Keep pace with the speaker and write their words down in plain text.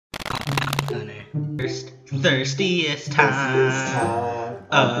Thirstiest time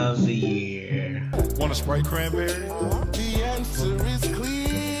of the year. Want a Sprite cranberry? The answer is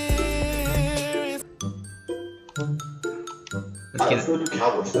clear. Let's get Let's go do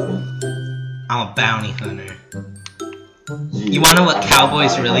cowboy stuff. I'm a bounty hunter. You wanna know what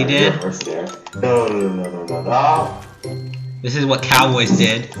cowboys really did? No. This is what cowboys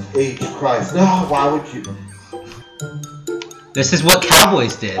did. H Christ, no, why would you? This is what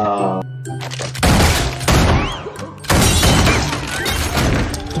cowboys did.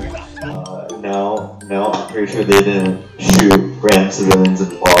 No, I'm pretty sure they didn't shoot random civilians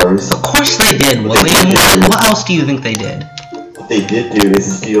in bars. Of course they did, William. What else do you think they did? What they did do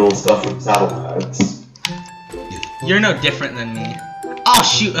is steal stuff from saddlebags. You're no different than me. Oh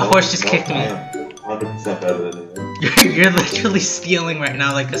shoot, a horse just kicked me. I am 100% better than you. You're literally stealing right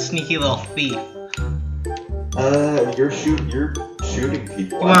now like a sneaky little thief. You're shooting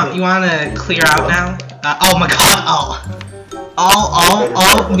people. You wanna clear out now? Oh my god,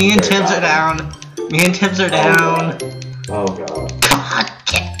 oh, me and Tibbs are down. Me and Tibbs are down. Oh god. Come on,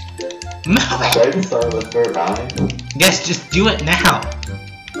 move Should I it! just start with fair bounty? Yes, just do it now.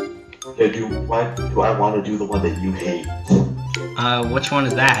 Yeah, do I want to do the one that you hate? Which one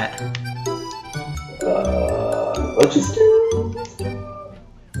is that? Let's just do...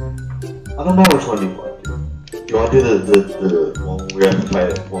 I don't know which one you want to do. Do you want to do the one where we have to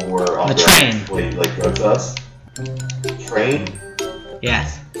fight when we're on the train? When he, like, drugs us? Train?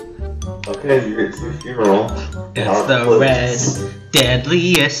 Yes. Okay, it's your funeral. It's the red,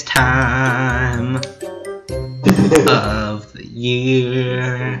 deadliest time of the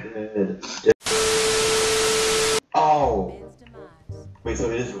year. Oh! Wait, so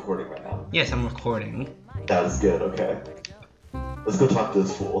it is recording right now? Yes, I'm recording. That is good, okay. Let's go talk to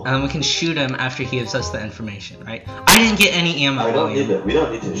this fool. And we can shoot him after he gives us the information, right? I didn't get any ammo, We don't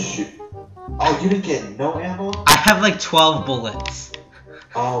William. need to shoot. Oh, you didn't get no ammo? I have like 12 bullets.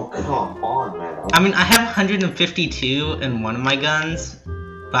 Oh, come on, man. I mean, I have 152 in one of my guns,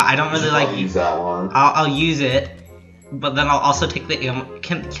 but I don't really like use that one. I'll use it, but then I'll also take the ammo.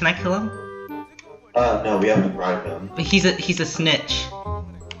 Can I kill him? No, we have to bribe him. But he's a snitch.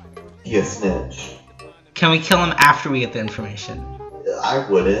 He a snitch. Can we kill him after we get the information? I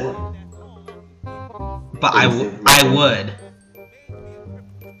wouldn't. But I would.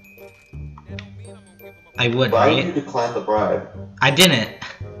 I would, Why right? would you decline the bribe? I didn't.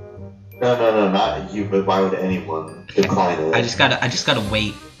 No, not you, but why would anyone decline it? I just gotta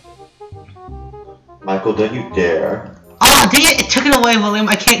wait. Michael, don't you dare. Oh, dang it! It took it away, William.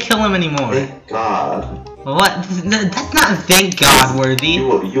 I can't kill him anymore. Thank God. What? That's not thank God worthy.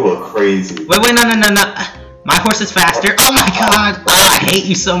 You were crazy. Wait, no. My horse is faster. Oh my God! Oh, I hate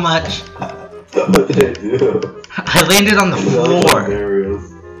you so much. What did I do? I landed on the floor.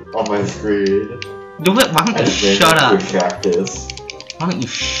 Hilarious on my screen. Do it. Why don't you shut up? Cactus. Why don't you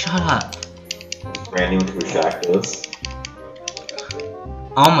shut up? Ran into a cactus.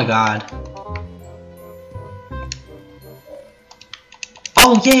 Oh my God.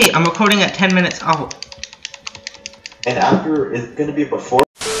 Oh yay! I'm recording at 10 minutes. Oh. And after, it's gonna be before.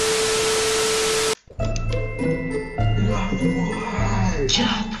 Get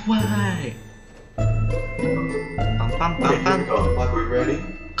out the way! Okay, here we go. Mike, are you ready?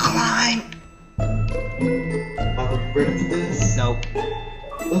 Climb! Mike, are you ready for this? Nope.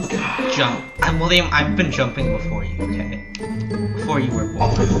 Let's go. Jump. William, I've been jumping before you, okay? Before you were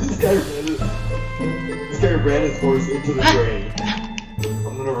born. This guy ran his horse into the drain.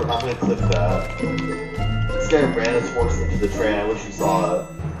 I'm gonna clip that. This guy ran his horse into the train. I wish you saw it.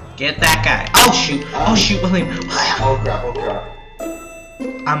 Get that guy. Oh shoot! Oh shoot, William! Oh crap!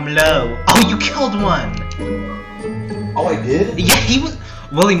 I'm low. Oh, you killed one! Oh, I did? Yeah, he was...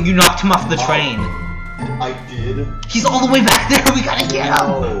 William, you knocked him off the train. I did? He's all the way back there, we gotta get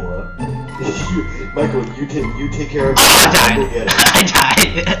him! No. Michael, you take care of him. Oh, I died! Go get him. I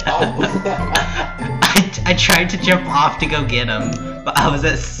died! I tried to jump off to go get him, but I was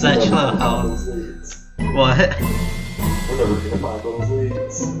at such low health. What? We're never gonna find those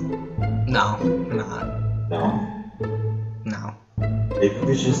leads. No, we're not. No. Maybe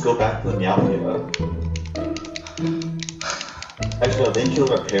we should just go back to the Meowpia. Actually, no, they killed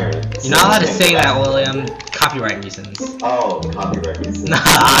our parents. You're not allowed to say that, William. Copyright reasons. Oh, copyright reasons. Nah,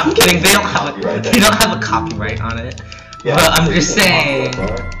 I'm kidding. They don't have a copyright on it. Yeah, but I'm just saying,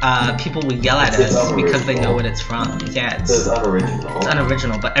 people will yell at us because they know what it's from. Yeah, it's unoriginal. It's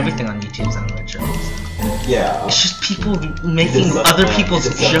unoriginal, but everything on YouTube is unoriginal. Yeah. It's just people making other people's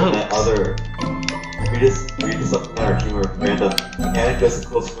jokes. We just supplement our humor with random anecdotes and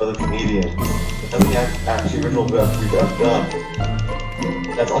quotes from other comedians. Nothing actually original we've done.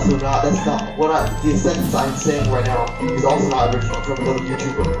 That's not what the sentence I'm saying right now is also not original from another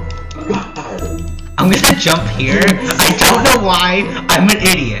YouTuber. God. I'm gonna jump here. I don't know why. I'm an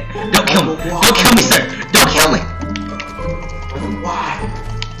idiot. Don't kill me. Don't kill me, sir. Don't kill me. Why?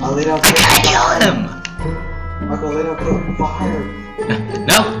 I'll lay down. I can't kill him. Michael, lay down cook fire.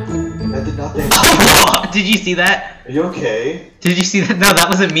 No. That did nothing. Did you see that? Are you okay? Did you see that? No, that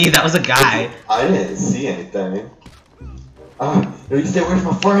wasn't me. That was a guy. I didn't see anything. No, you stay away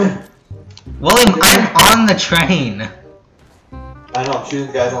from my friend. William, I'm on the train. I know, I'm shooting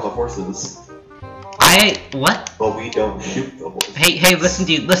the guys on the horses. What? But we don't shoot the horses. Hey, listen,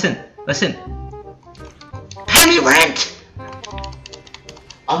 dude, listen. Pay me rent!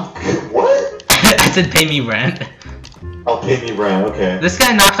 What? I said pay me rent. Oh, pay me rent, okay. This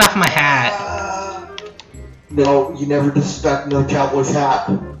guy knocked off my hat. No, you never disrespect another cowboy's hat.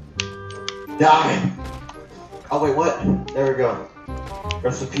 Die! Oh wait, what? There we go.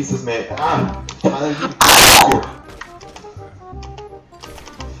 Rest in pieces, mate. Tyler,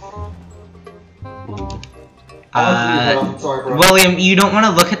 I'm sorry, bro. William, you don't want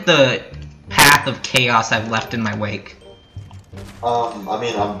to look at the path of chaos I've left in my wake. I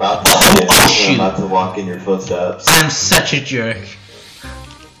mean, I'm about to walk in your footsteps. I'm such a jerk.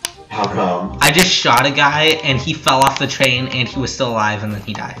 How come? I just shot a guy, and he fell off the train, and he was still alive, and then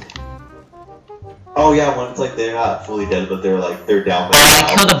he died. Oh yeah, when it's like they're not fully dead, but they're down.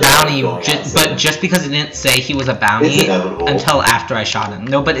 I killed a bounty, but just because it didn't say he was a bounty until after I shot him.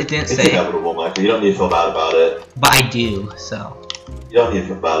 No, but it didn't say. It's inevitable, Michael. You don't need to feel bad about it. But I do, so. You don't need to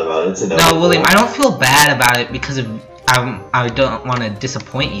feel bad about it. It's inevitable. No, William, I don't feel bad about it because of I don't want to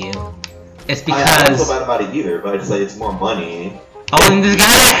disappoint you. It's because I don't feel bad about it either, but I just like it's more money. Oh, and this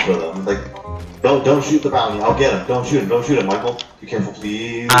guy. For them, like. Don't shoot the bounty. I'll get him. Don't shoot him, Michael. Be careful,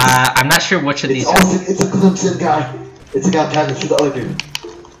 please. I'm not sure which of these. It's a Clemson guy. It's a guy trying to shoot the other dude.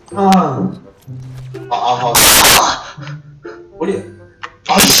 What do you?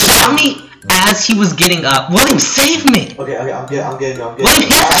 He shot me as he was getting up. William, save me! Okay, I'm getting. William, hit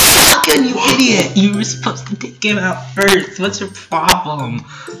the shotgun, you idiot! You were supposed to take him out first. What's your problem?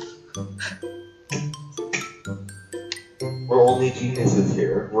 We're only geniuses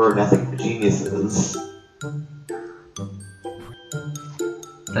here. We're nothing but geniuses.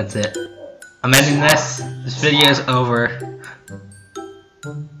 That's it. I'm ending this. This video is over.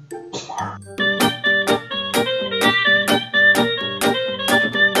 Smart.